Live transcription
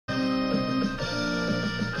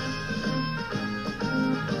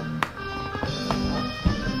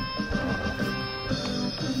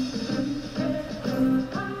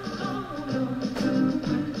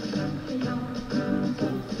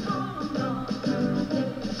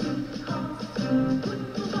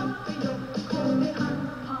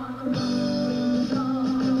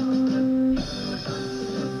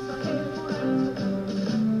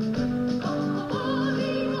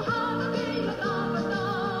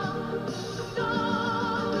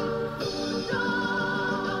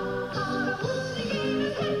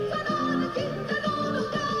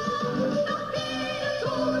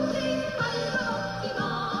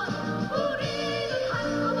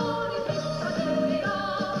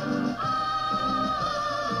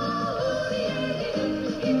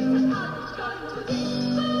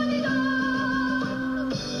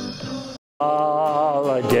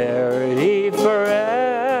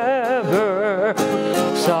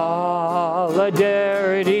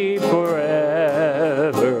Solidarity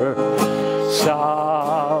forever.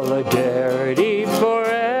 Solidarity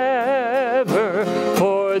forever.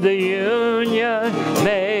 For the union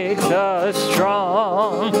makes us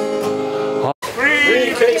strong.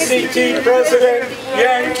 Free KCTU President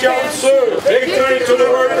Yang Kyung-soo. Victory to the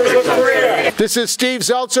workers of Korea. This is Steve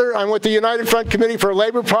Zeltzer. I'm with the United Front Committee for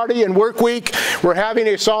Labor Party and Work Week. We're having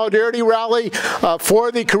a solidarity rally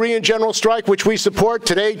for the Korean General Strike, which we support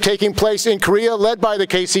today, taking place in Korea, led by the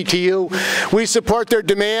KCTU. We support their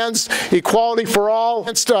demands, equality for all,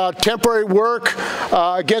 against temporary work,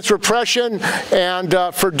 against repression, and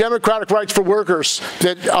for democratic rights for workers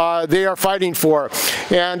that they are fighting for.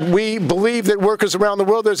 And we believe that workers around the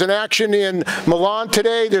world, there's an action in Milan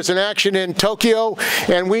today, there's an action in Tokyo,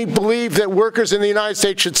 and we believe that workers in the United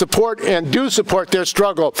States should support and do support their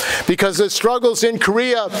struggle, because the struggles in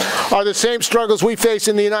Korea are the same struggles we face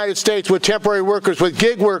in the United States with temporary workers, with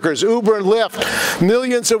gig workers, Uber and Lyft.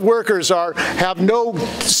 Millions of workers have no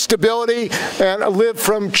stability and live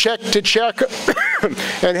from check to check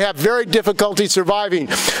and have very difficulty surviving.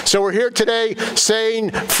 So we're here today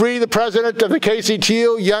saying free the president of the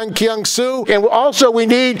KCTU, Yang Kyung-soo, and also we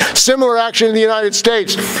need similar action in the United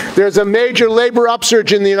States. There's a major labor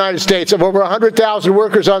upsurge in the United States of over 100,000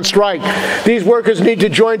 workers on strike. These workers need to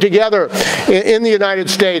join together in the United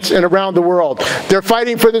States and around the world. They're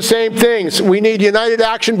fighting for the same things. We need united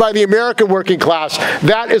action by the American working class.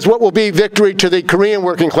 That is what will be victory to the Korean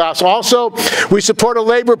working class. Also, we support a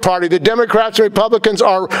labor party. The Democrats and Republicans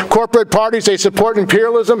are corporate parties. They support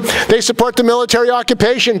imperialism. They support the military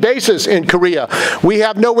occupation bases in Korea. We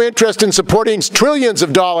have no interest in supporting trillions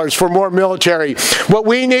of dollars for more military. What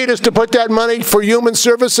we need is to put that money for human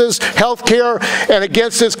services, health care, and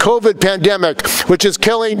against this COVID pandemic, which is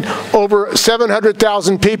killing over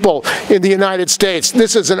 700,000 people in the United States.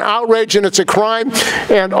 This is an outrage and it's a crime.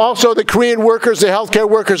 And also the Korean workers, the healthcare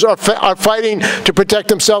workers are fighting to protect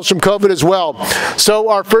themselves from COVID as well. So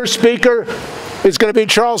our first speaker is going to be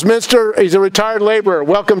Charles Minster. He's a retired laborer.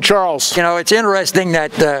 Welcome, Charles. You know, it's interesting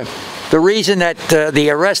that the reason that they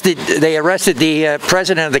arrested the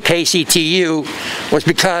president of the KCTU was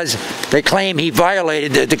because they claim he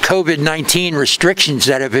violated the COVID-19 restrictions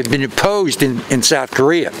that have been imposed in South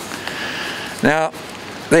Korea. Now,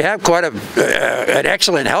 they have quite an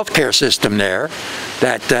excellent healthcare system there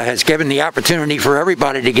that has given the opportunity for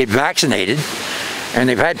everybody to get vaccinated, and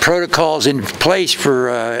they've had protocols in place for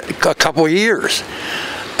a couple of years.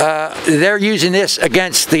 They're using this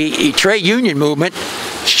against the trade union movement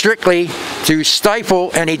strictly to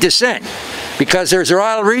stifle any dissent, because there's a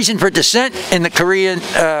lot of reason for dissent in the Korean,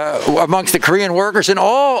 amongst the Korean workers and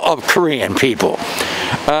all of Korean people.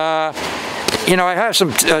 You know, I have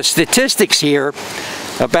some statistics here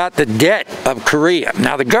about the debt of Korea.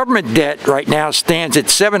 Now, the government debt right now stands at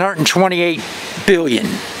 $728 billion.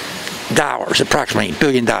 Approximately $1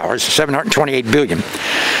 billion, $728 billion.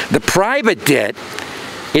 The private debt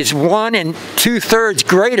is 1 2/3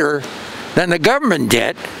 greater than the government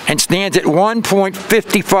debt and stands at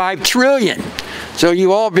 $1.55 trillion. So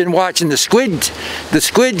you all been watching the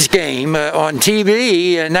Squid's game on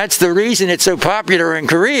TV, and that's the reason it's so popular in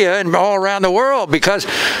Korea and all around the world, because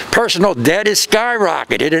personal debt is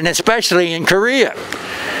skyrocketed, and especially in Korea.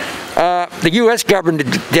 The U.S. government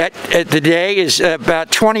debt today is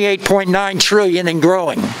about $28.9 trillion and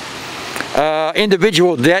growing.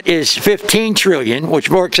 Individual debt is $15 trillion, which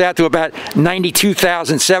works out to about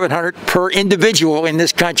 $92,700 per individual in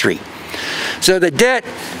this country. So the debt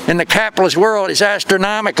in the capitalist world is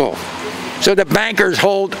astronomical. So the bankers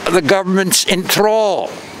hold the governments in thrall.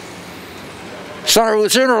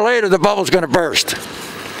 Sooner or later, the bubble's going to burst.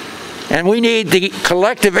 And we need the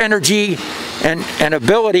collective energy and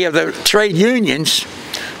ability of the trade unions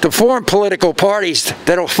to form political parties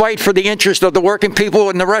that will fight for the interest of the working people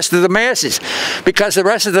and the rest of the masses, because the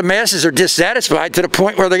rest of the masses are dissatisfied to the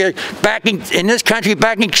point where they're backing, in this country,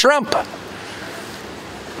 backing Trump.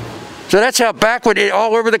 So that's how backward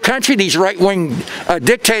all over the country these right-wing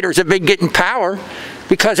dictators have been getting power,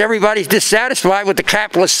 because everybody's dissatisfied with the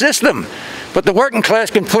capitalist system. But the working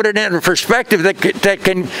class can put it in a perspective that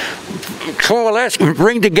can coalesce and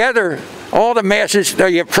bring together all the masses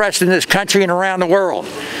that are oppressed in this country and around the world.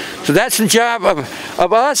 So that's the job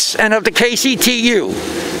of us and of the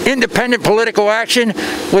KCTU. Independent political action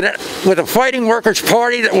with a fighting workers'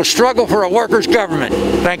 party that will struggle for a workers' government.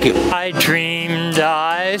 Thank you. I dreamed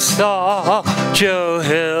I saw Joe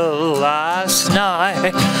Hill last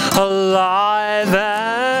night, alive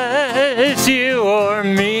as you or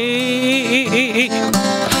me.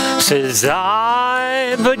 Says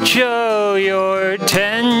I, but Joe, you're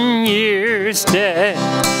 10 years dead.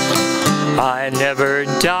 I never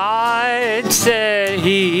died, said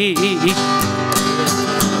he.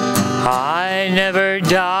 I never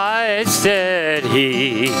died, said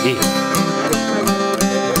he.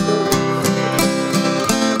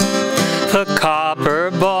 The copper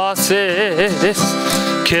bosses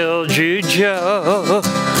killed you, Joe.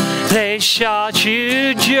 They shot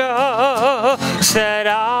you, Joe, said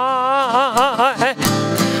I.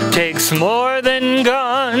 Takes more than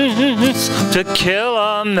guns to kill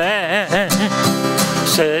a man,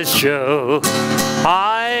 says Joe.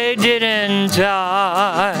 I didn't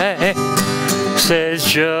die, says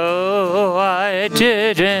Joe. I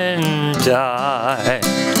didn't die.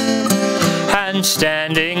 And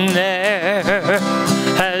standing there,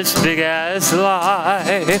 as big as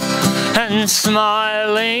life, and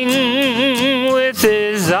smiling with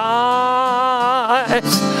his eyes,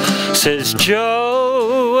 says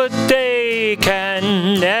Joe, what they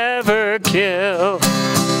can never kill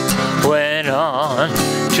went on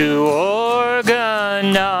to organize,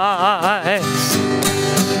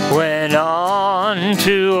 went on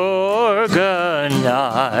to organize.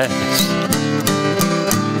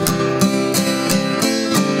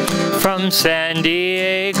 From San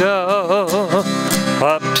Diego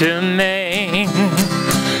up to Maine,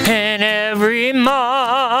 in every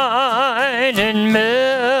mine and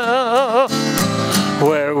mill,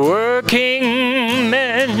 where working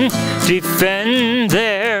men defend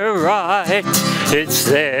their right, it's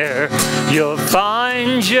there you'll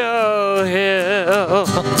find Joe Hill.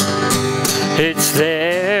 It's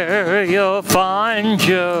there you'll find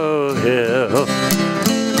Joe Hill.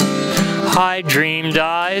 I dreamed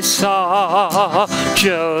I saw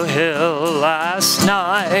Joe Hill last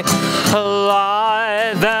night,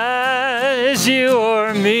 alive as you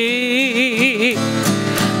or me.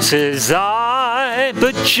 Says I,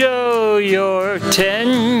 but Joe, you're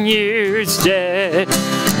 10 years dead.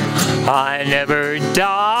 I never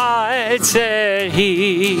died, said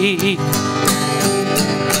he.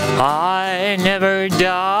 I never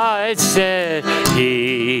died, said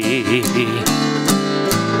he.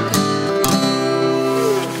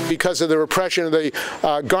 Because of the repression of the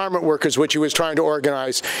garment workers, which he was trying to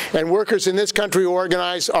organize. And workers in this country who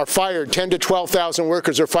organize are fired. 10 to 12,000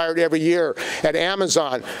 workers are fired every year. At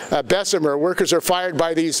Amazon, Bessemer, workers are fired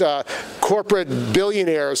by these corporate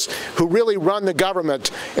billionaires who really run the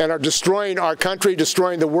government and are destroying our country,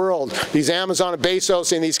 destroying the world. These Amazon and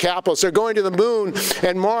Bezos and these capitalists, they're going to the moon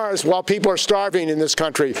and Mars while people are starving in this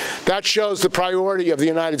country. That shows the priority of the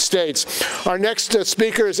United States. Our next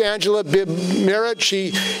speaker is Angela Merritt.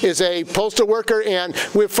 She is a postal worker, and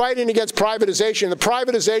we're fighting against privatization. The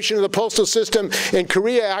privatization of the postal system in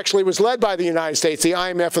Korea actually was led by the United States, the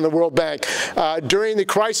IMF and the World Bank. During the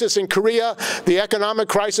crisis in Korea, the economic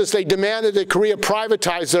crisis, they demanded that Korea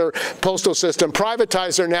privatize their postal system,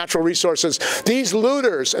 privatize their natural resources. These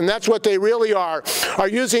looters, and that's what they really are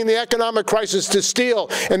using the economic crisis to steal,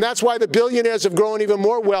 and that's why the billionaires have grown even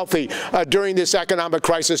more wealthy during this economic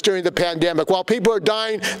crisis, during the pandemic. While people are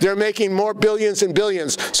dying, they're making more billions and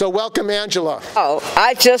billions. So welcome, Angela. Oh,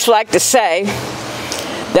 I'd just like to say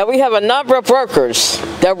that we have a number of workers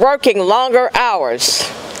that are working longer hours.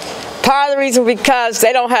 Part of the reason because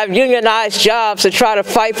they don't have unionized jobs to try to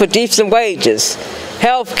fight for decent wages,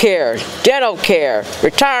 health care, dental care,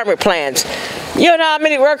 retirement plans. You know how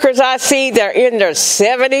many workers I see that are in their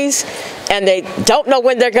 70s and they don't know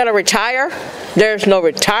when they're going to retire? There's no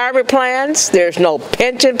retirement plans. There's no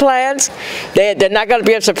pension plans. They're not going to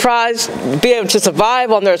be able to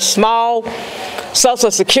survive on their small Social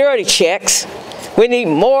Security checks. We need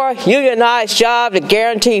more unionized jobs to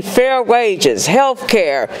guarantee fair wages, health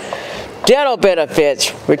care, dental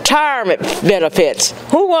benefits, retirement benefits.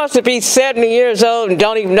 Who wants to be 70 years old and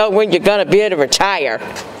don't even know when you're going to be able to retire?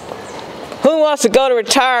 Who wants to go to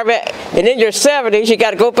retirement and in your 70s you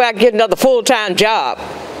got to go back and get another full-time job?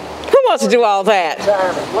 Who wants to do all that?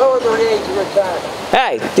 Lower the age of retirement.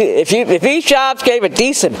 Hey, if these jobs gave a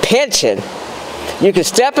decent pension, you can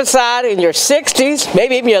step aside in your 60s,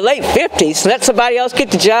 maybe even your late 50s, let somebody else get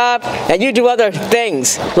the job, and you do other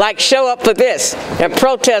things, like show up for this and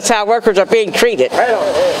protest how workers are being treated.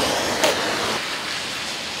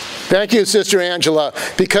 Thank you, Sister Angela,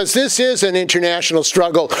 because this is an international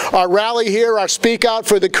struggle. Our rally here, our Speak Out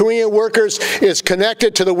for the Korean workers, is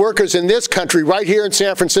connected to the workers in this country, right here in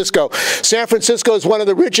San Francisco. San Francisco is one of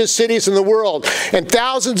the richest cities in the world, and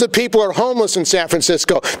thousands of people are homeless in San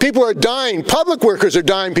Francisco. People are dying. Public workers are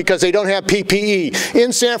dying because they don't have PPE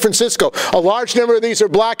in San Francisco. A large number of these are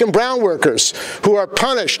black and brown workers who are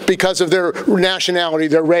punished because of their nationality,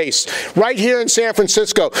 their race, right here in San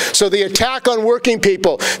Francisco. So the attack on working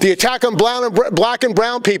people, the attack on black and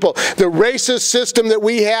brown people. The racist system that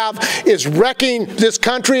we have is wrecking this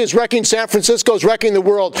country, is wrecking San Francisco, is wrecking the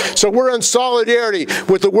world. So we're in solidarity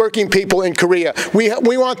with the working people in Korea. We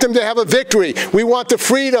want them to have a victory. We want the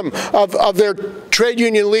freedom of their trade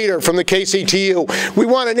union leader from the KCTU. We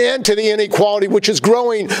want an end to the inequality which is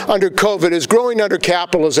growing under COVID, is growing under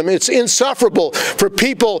capitalism. It's insufferable for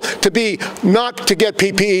people to be not to get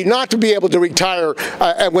PPE, not to be able to retire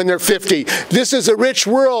when they're 50. This is a rich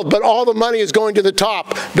world, but all the money is going to the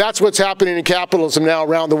top. That's what's happening in capitalism now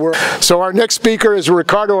around the world. So our next speaker is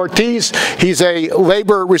Ricardo Ortiz. He's a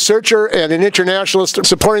labor researcher and an internationalist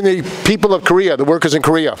supporting the people of Korea, the workers in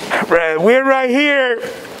Korea. We're right here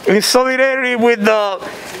in solidarity with the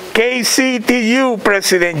KCTU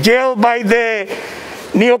president, jailed by the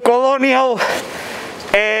neocolonial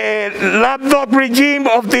lapdog regime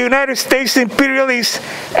of the United States imperialists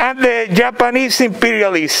and the Japanese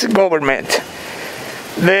imperialist government.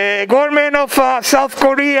 The government of South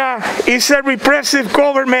Korea is a repressive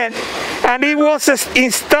government, and it was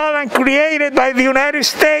installed and created by the United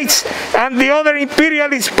States and the other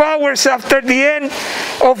imperialist powers after the end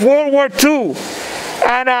of World War II.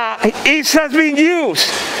 And it has been used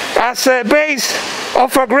as a base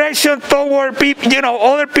of aggression toward people,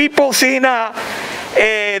 other peoples in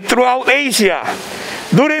throughout Asia.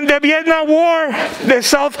 During the Vietnam War, the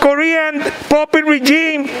South Korean puppet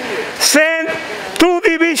regime sent 2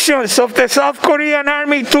 divisions of the South Korean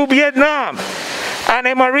army to Vietnam and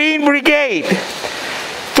a Marine brigade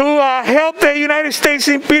to help the United States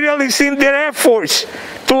imperialists in their efforts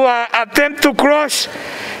to attempt to crush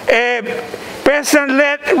a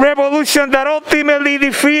peasant-led revolution that ultimately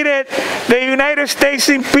defeated the United States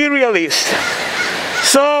imperialists.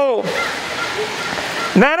 So,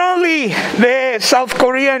 not only the South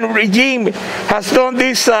Korean regime has done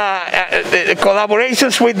these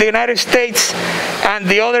collaborations with the United States and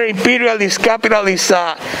the other imperialist capitalist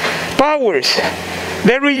powers,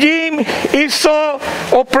 the regime is so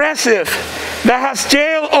oppressive that has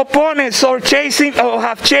jailed opponents or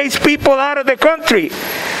have chased people out of the country.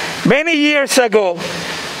 Many years ago,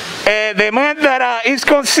 the man that is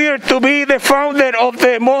considered to be the founder of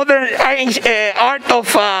the modern art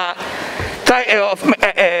of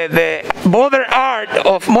the modern art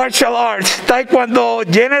of martial arts, Taekwondo,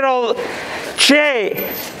 General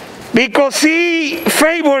Che, because he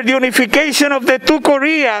favored the unification of the 2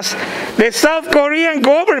 Koreas, the South Korean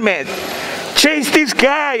government chased this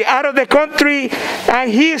guy out of the country,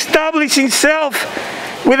 and he established himself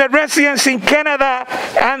with a residence in Canada,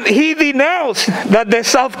 and he denounced that the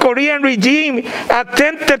South Korean regime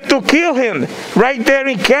attempted to kill him right there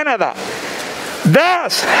in Canada.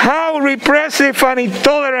 That's how repressive and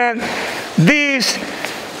intolerant this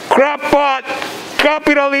crackpot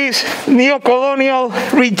capitalist neocolonial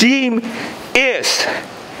regime is.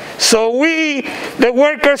 So we, the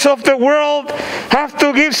workers of the world, have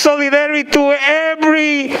to give solidarity to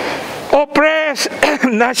every oppressed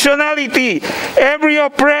nationality, every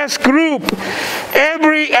oppressed group,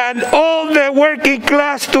 and all the working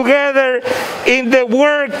class together in the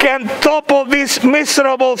work and topple this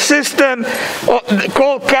miserable system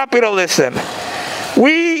called capitalism.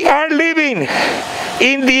 We are living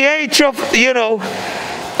in the age of,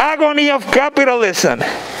 agony of capitalism.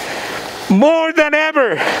 More than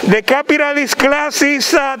ever, the capitalist class is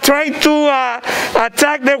trying to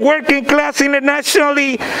attack the working class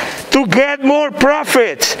internationally to get more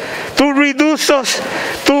profits, to reduce us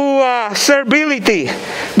to servility.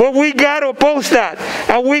 But we got to oppose that,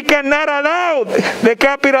 and we cannot allow the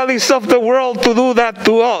capitalists of the world to do that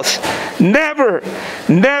to us. Never,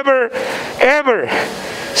 never, ever.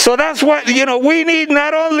 So that's what, we need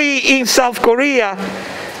not only in South Korea,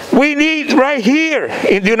 we need right here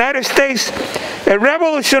in the United States a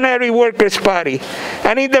revolutionary workers' party,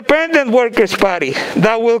 an independent workers' party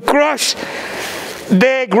that will crush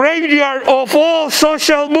the graveyard of all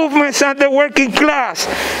social movements and the working class.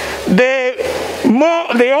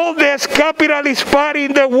 The oldest capitalist party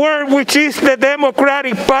in the world, which is the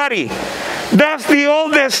Democratic Party. That's the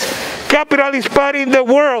oldest capitalist party in the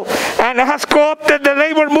world, and has co-opted the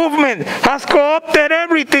labor movement, has co-opted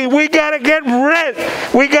everything. We gotta get rid.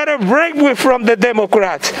 We gotta break from the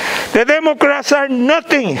Democrats. The Democrats are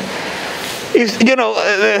nothing. Is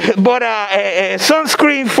but a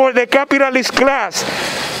sunscreen for the capitalist class.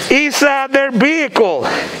 Is their vehicle.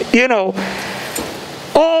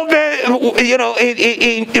 All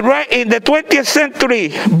the, right in the 20th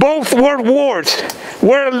century, both world wars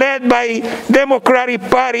were led by Democratic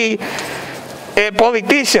Party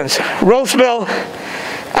politicians, Roosevelt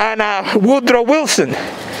and Woodrow Wilson.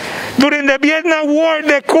 During the Vietnam War,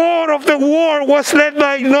 the core of the war was led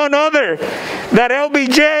by none other that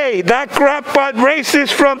LBJ, that crackpot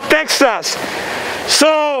racist from Texas.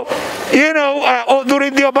 So, you know,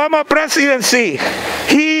 during the Obama presidency,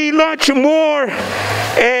 he launched more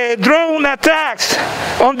drone attacks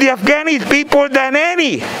on the Afghani people than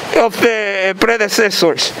any of the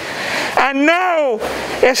predecessors. And now,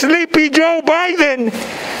 Sleepy Joe Biden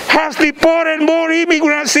has deported more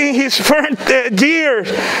immigrants in his first year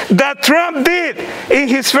than Trump did in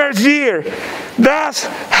his first year. That's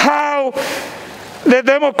how the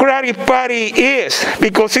Democratic Party is,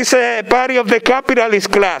 because it's a party of the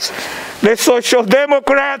capitalist class. The Social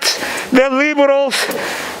Democrats, the liberals,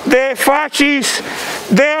 the fascists,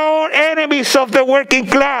 they are all enemies of the working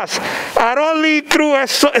class. And only through a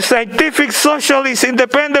scientific socialist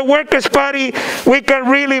independent workers' party we can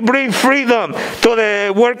really bring freedom to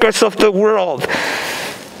the workers of the world.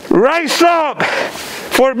 Rise up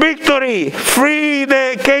for victory. Free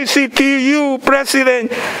the KCTU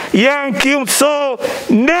President Yang Kyung-soo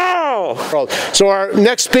now. So our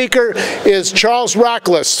next speaker is Charles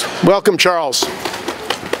Rackless. Welcome, Charles.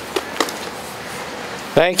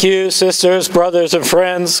 Thank you, sisters, brothers, and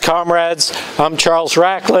friends, comrades. I'm Charles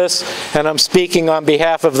Rackless, and I'm speaking on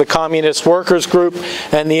behalf of the Communist Workers Group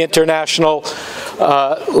and the International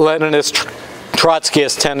Leninist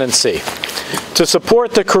Trotskyist Tendency. To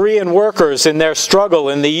support the Korean workers in their struggle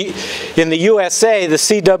in the USA, the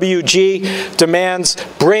CWG demands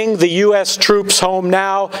bring the U.S. troops home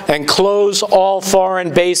now and close all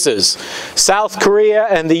foreign bases. South Korea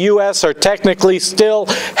and the U.S. are technically still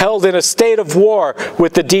held in a state of war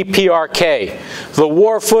with the DPRK. The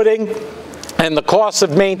war footing and the costs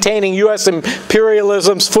of maintaining U.S.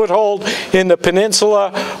 imperialism's foothold in the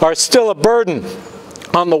peninsula are still a burden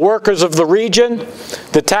on the workers of the region,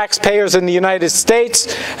 the taxpayers in the United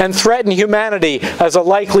States, and threaten humanity as a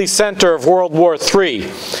likely center of World War III.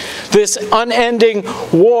 This unending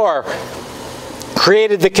war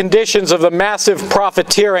created the conditions of the massive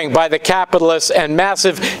profiteering by the capitalists and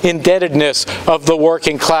massive indebtedness of the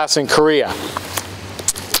working class in Korea.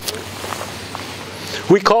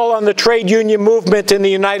 We call on the trade union movement in the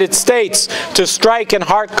United States to strike and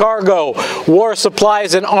halt cargo, war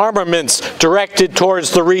supplies, and armaments directed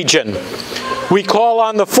towards the region. We call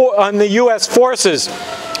on the U.S. forces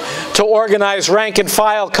to organize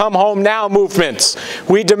rank-and-file come-home-now movements.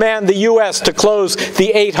 We demand the U.S. to close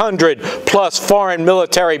the 800-plus foreign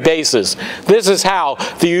military bases. This is how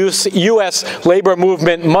the U.S. labor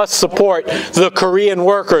movement must support the Korean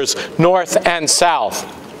workers, North and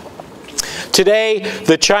South. Today,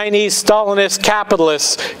 the Chinese Stalinist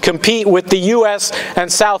capitalists compete with the U.S.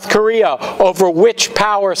 and South Korea over which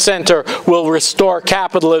power center will restore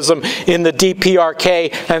capitalism in the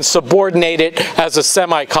DPRK and subordinate it as a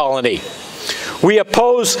semi-colony. We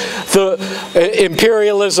oppose the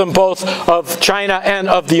imperialism both of China and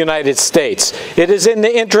of the United States. It is in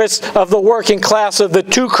the interest of the working class of the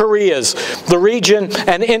two Koreas, the region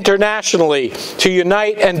and internationally, to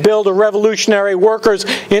unite and build a revolutionary workers'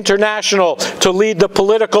 international to lead the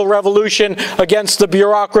political revolution against the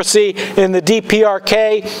bureaucracy in the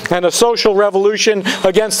DPRK and a social revolution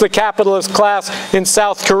against the capitalist class in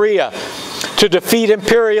South Korea, to defeat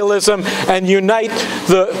imperialism and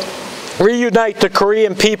reunite the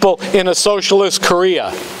Korean people in a socialist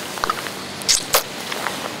Korea.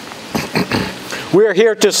 We are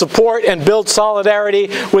here to support and build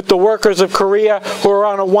solidarity with the workers of Korea who are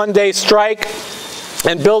on a one-day strike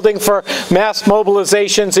and building for mass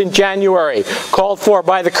mobilizations in January, called for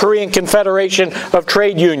by the Korean Confederation of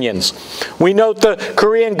Trade Unions. We note the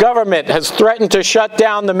Korean government has threatened to shut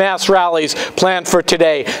down the mass rallies planned for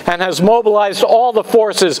today and has mobilized all the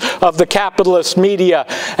forces of the capitalist media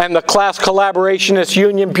and the class collaborationist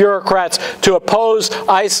union bureaucrats to oppose,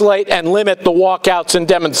 isolate, and limit the walkouts and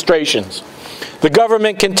demonstrations. The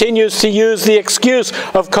government continues to use the excuse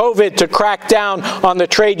of COVID to crack down on the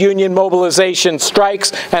trade union mobilization,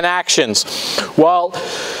 strikes, and actions, while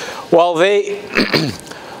the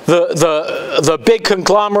big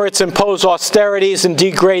conglomerates impose austerities and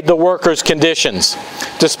degrade the workers' conditions.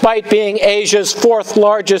 Despite being Asia's fourth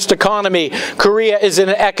largest economy, Korea is in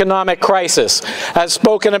an economic crisis. As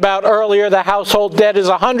spoken about earlier, the household debt is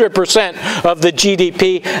 100% of the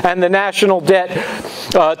GDP, and the national debt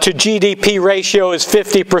to GDP ratio is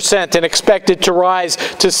 50% and expected to rise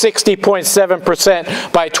to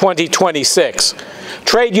 60.7% by 2026.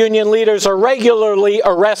 Trade union leaders are regularly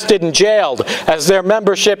arrested and jailed as their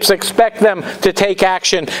memberships expect them to take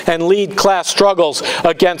action and lead class struggles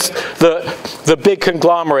against the big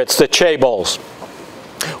conglomerates, the chaebols.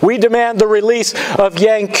 We demand the release of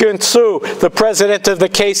Yang Kyung-soo, the president of the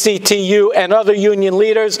KCTU, and other union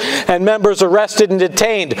leaders and members arrested and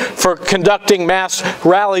detained for conducting mass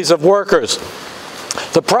rallies of workers.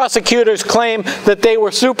 The prosecutors claim that they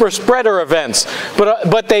were super spreader events,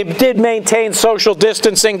 but they did maintain social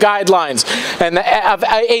distancing guidelines. And of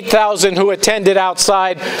 8,000 who attended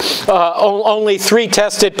outside, only 3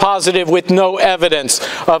 tested positive with no evidence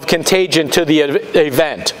of contagion to the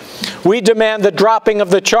event. We demand the dropping of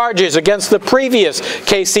the charges against the previous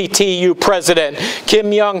KCTU president,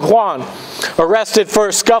 Kim Young-hwan, arrested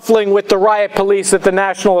for scuffling with the riot police at the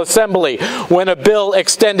National Assembly when a bill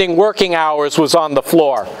extending working hours was on the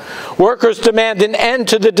floor. Workers demand an end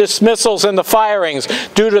to the dismissals and the firings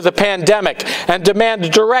due to the pandemic and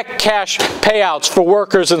demand direct cash payouts for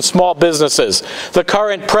workers and small businesses. The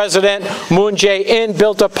current president, Moon Jae-in,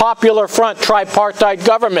 built a popular front tripartite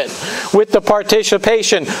government with the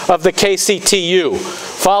participation of the KCTU.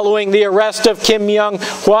 Following the arrest of Kim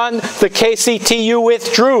Young-hwan, the KCTU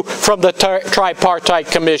withdrew from the tripartite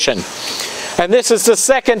commission. And this is the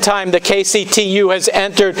second time the KCTU has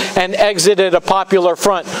entered and exited a popular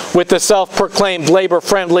front with the self-proclaimed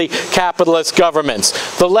labor-friendly capitalist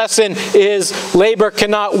governments. The lesson is labor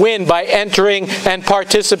cannot win by entering and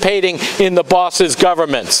participating in the boss's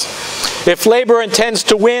governments. If labor intends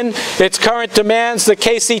to win its current demands, the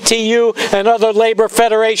KCTU and other labor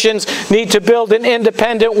federations need to build an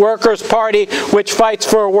independent workers' party which fights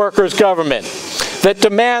for a workers' government. That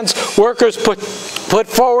demands workers put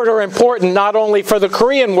forward are important not only for the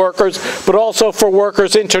Korean workers, but also for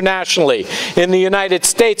workers internationally. In the United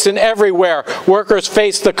States and everywhere, workers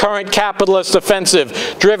face the current capitalist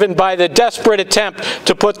offensive, driven by the desperate attempt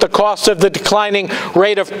to put the cost of the declining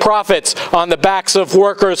rate of profits on the backs of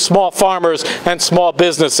workers, small farmers, and small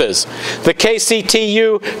businesses. The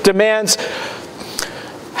KCTU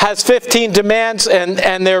has 15 demands,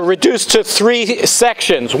 and they're reduced to 3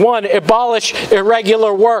 sections. 1, abolish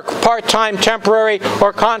irregular work, part-time, temporary,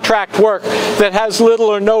 or contract work that has little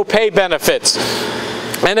or no pay benefits,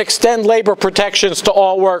 and extend labor protections to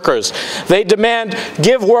all workers. They demand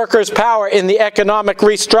give workers power in the economic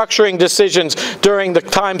restructuring decisions during the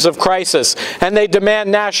times of crisis, and they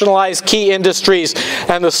demand nationalize key industries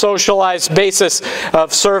and the socialized basis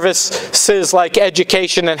of services like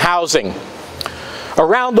education and housing.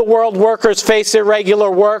 Around the world, workers face irregular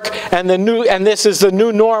work, and this is the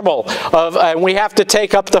new normal. And we have to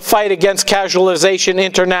take up the fight against casualization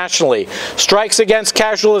internationally. Strikes against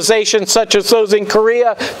casualization, such as those in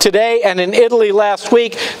Korea today and in Italy last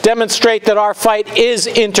week, demonstrate that our fight is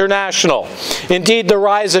international. Indeed, the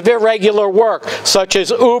rise of irregular work, such as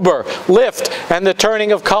Uber, Lyft, and the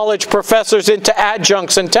turning of college professors into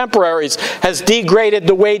adjuncts and temporaries, has degraded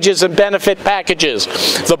the wages and benefit packages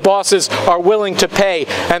the bosses are willing to pay,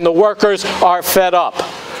 and the workers are fed up.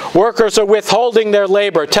 Workers are withholding their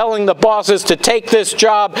labor, telling the bosses to take this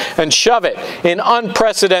job and shove it in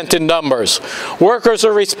unprecedented numbers. Workers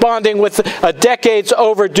are responding with a decades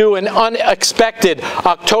overdue and unexpected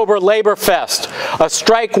October Labor Fest, a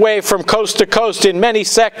strike wave from coast to coast in many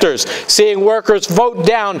sectors, seeing workers vote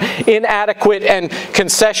down inadequate and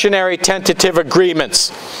concessionary tentative agreements.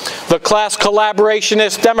 The class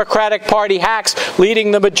collaborationist Democratic Party hacks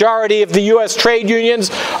leading the majority of the U.S. trade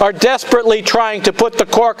unions are desperately trying to put the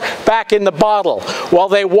cork back in the bottle while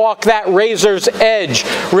they walk that razor's edge,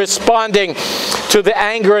 responding to the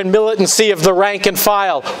anger and militancy of the rank and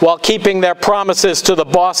file while keeping their promises to the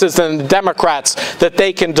bosses and the Democrats that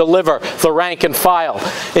they can deliver the rank and file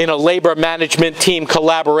in a labor management team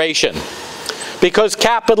collaboration. Because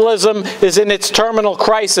capitalism is in its terminal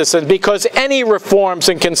crisis, and because any reforms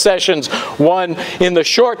and concessions won in the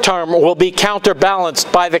short term will be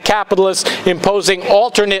counterbalanced by the capitalists imposing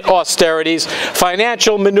alternate austerities,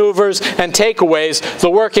 financial maneuvers, and takeaways, the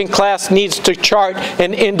working class needs to chart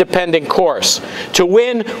an independent course. To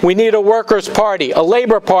win, we need a workers' party, a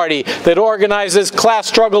labor party that organizes class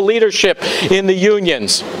struggle leadership in the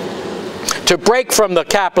unions. To break from the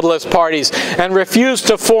capitalist parties and refuse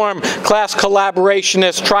to form class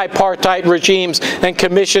collaborationist tripartite regimes and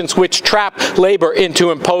commissions which trap labor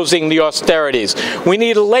into imposing the austerities. We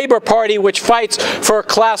need a labor party which fights for a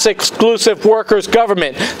class-exclusive workers'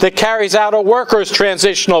 government that carries out a workers'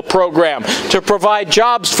 transitional program to provide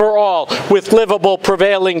jobs for all with livable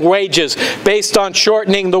prevailing wages based on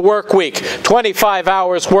shortening the work week, 25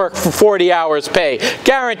 hours work for 40 hours pay,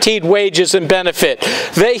 guaranteed wages and benefit,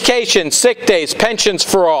 vacation, sick sick days, pensions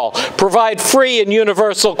for all, provide free and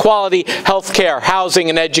universal quality health care, housing,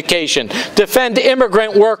 and education, defend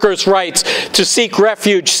immigrant workers' rights to seek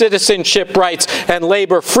refuge, citizenship rights, and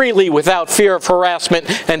labor freely without fear of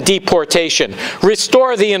harassment and deportation,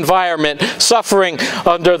 restore the environment suffering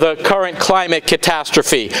under the current climate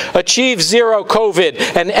catastrophe, achieve zero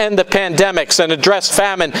COVID and end the pandemics, and address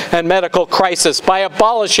famine and medical crisis by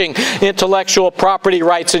abolishing intellectual property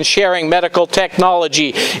rights and sharing medical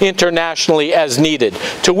technology internationally as needed.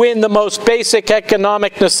 To win the most basic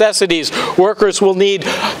economic necessities, workers will need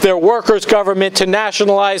their workers' government to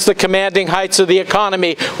nationalize the commanding heights of the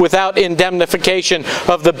economy without indemnification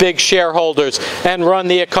of the big shareholders and run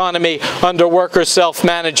the economy under workers'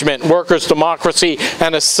 self-management, workers' democracy,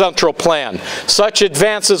 and a central plan. Such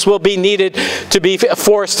advances will be needed to be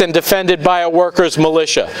forced and defended by a workers'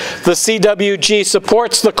 militia. The CWG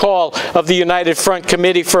supports the call of the United Front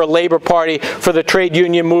Committee for a Labor Party for the trade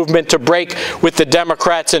union movement to break with the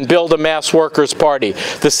Democrats and build a mass workers' party.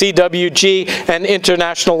 The CWG and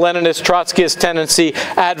International Leninist Trotskyist Tendency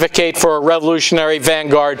advocate for a revolutionary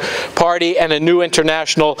vanguard party and a new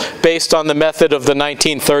international based on the method of the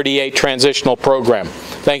 1938 transitional program.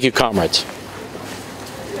 Thank you, comrades.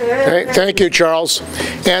 Thank you, Charles.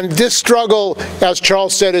 And this struggle, as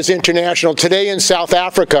Charles said, is international. Today in South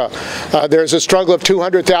Africa, there's a struggle of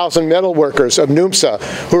 200,000 metal workers of NUMSA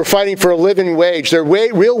who are fighting for a living wage. Their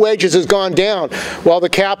real wages has gone down while the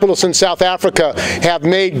capitalists in South Africa have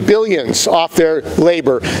made billions off their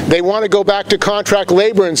labor. They want to go back to contract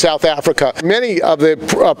labor in South Africa. Many of the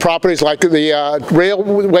properties, like the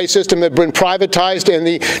railway system, have been privatized, and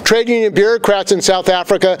the trade union bureaucrats in South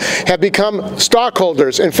Africa have become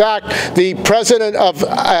stockholders. In fact, the president of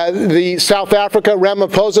the South Africa,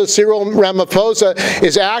 Ramaphosa, Cyril Ramaphosa,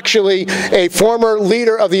 is actually a former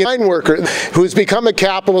leader of the mine worker who's become a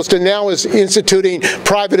capitalist and now is instituting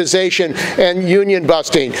privatization and union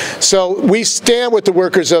busting. So we stand with the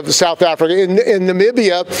workers of South Africa. In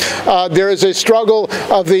Namibia, there is a struggle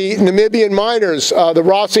of the Namibian miners, the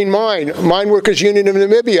Rossing Mine Workers Union of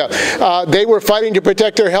Namibia. They were fighting to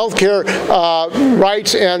protect their health care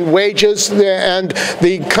rights and wages, and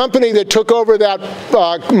the company that took over that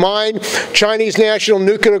mine, Chinese National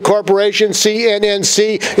Nuclear Corporation,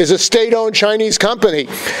 CNNC, is a state-owned Chinese company.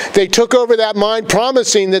 They took over that mine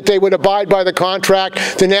promising that they would abide by the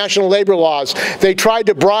contract, the national labor laws. They tried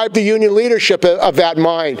to bribe the union leadership of that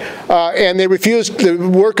mine, and they refused. The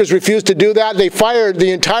workers refused to do that. They fired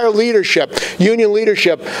the entire leadership, union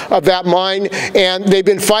leadership of that mine, and they've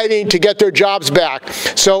been fighting to get their jobs back.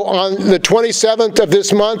 So on the 27th of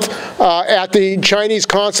this month, at the Chinese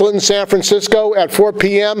consulate in San Francisco at 4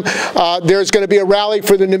 p.m., there's going to be a rally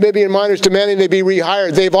for the Namibian miners demanding they be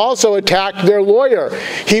rehired. They've also attacked their lawyer,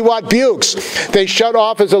 Hewat Bukes. They shut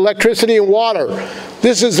off his electricity and water.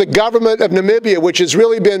 This is the government of Namibia, which has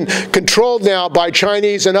really been controlled now by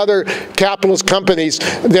Chinese and other capitalist companies.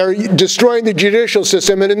 They're destroying the judicial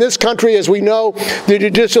system. And in this country, as we know, the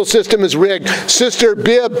judicial system is rigged. Sister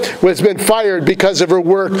Bibb has been fired because of her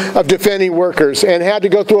work of defending workers and had to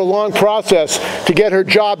go through a long process to get her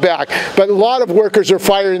job back. But a lot of workers are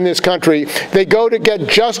fired in this country. They go to get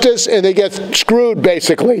justice and they get screwed,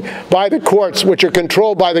 basically, by the courts, which are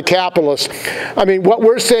controlled by the capitalists. I mean, what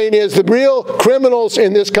we're saying is the real criminals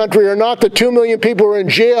in this country are not the 2 million people who are in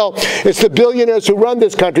jail. It's the billionaires who run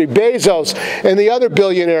this country, Bezos and the other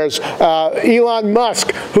billionaires, Elon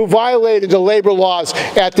Musk, who violated the labor laws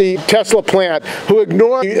at the Tesla plant, who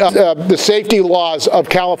ignored the safety laws of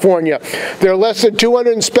California. There are less than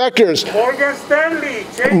 200 inspectors.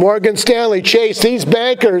 Morgan Stanley, Chase, these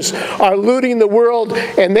bankers are looting the world,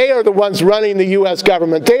 and they are the ones running the U.S.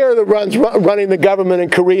 government. They are the ones running the government in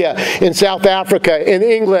Korea, in South Africa, in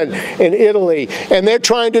England, in Italy, and they're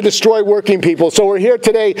trying to destroy working people. So we're here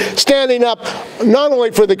today standing up not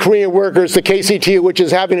only for the Korean workers, the KCTU, which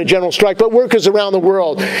is having a general strike, but workers around the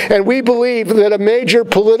world. And we believe that a major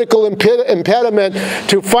political impediment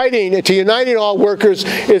to fighting, to uniting all workers,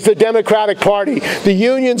 is the Democratic Party. The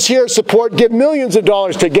unions here give millions of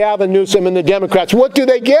dollars to Gavin Newsom and the Democrats. What do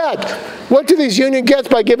they get? What do these unions get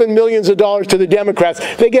by giving millions of dollars to the Democrats?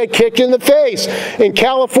 They get kicked in the face. In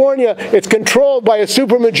California, it's controlled by a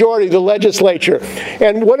supermajority, the legislature.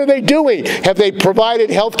 And what are they doing? Have they provided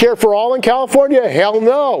health care for all in California? Hell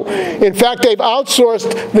no. In fact, they've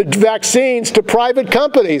outsourced the vaccines to private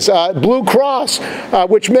companies, Blue Cross,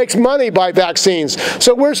 which makes money by vaccines.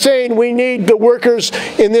 So we're saying we need the workers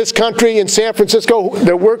in this country, in San Francisco,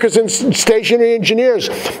 the workers and stationary engineers,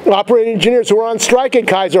 operating engineers who are on strike at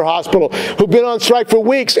Kaiser Hospital, who've been on strike for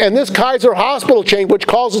weeks. And this Kaiser Hospital chain, which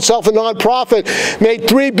calls itself a nonprofit, made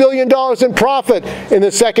 $3 billion in profit in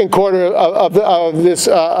the second quarter of of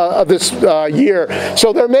this year.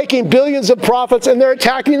 So they're making billions of profits, and they're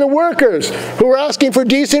attacking the workers who are asking for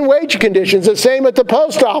decent wage conditions. The same at the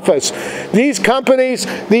post office. These companies,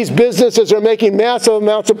 these businesses are making massive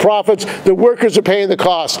amounts of profits. The workers are paying the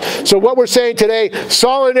cost. So what we're saying today,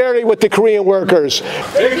 solidarity with the Korean workers.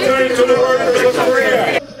 Victory to the workers of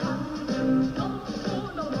Korea.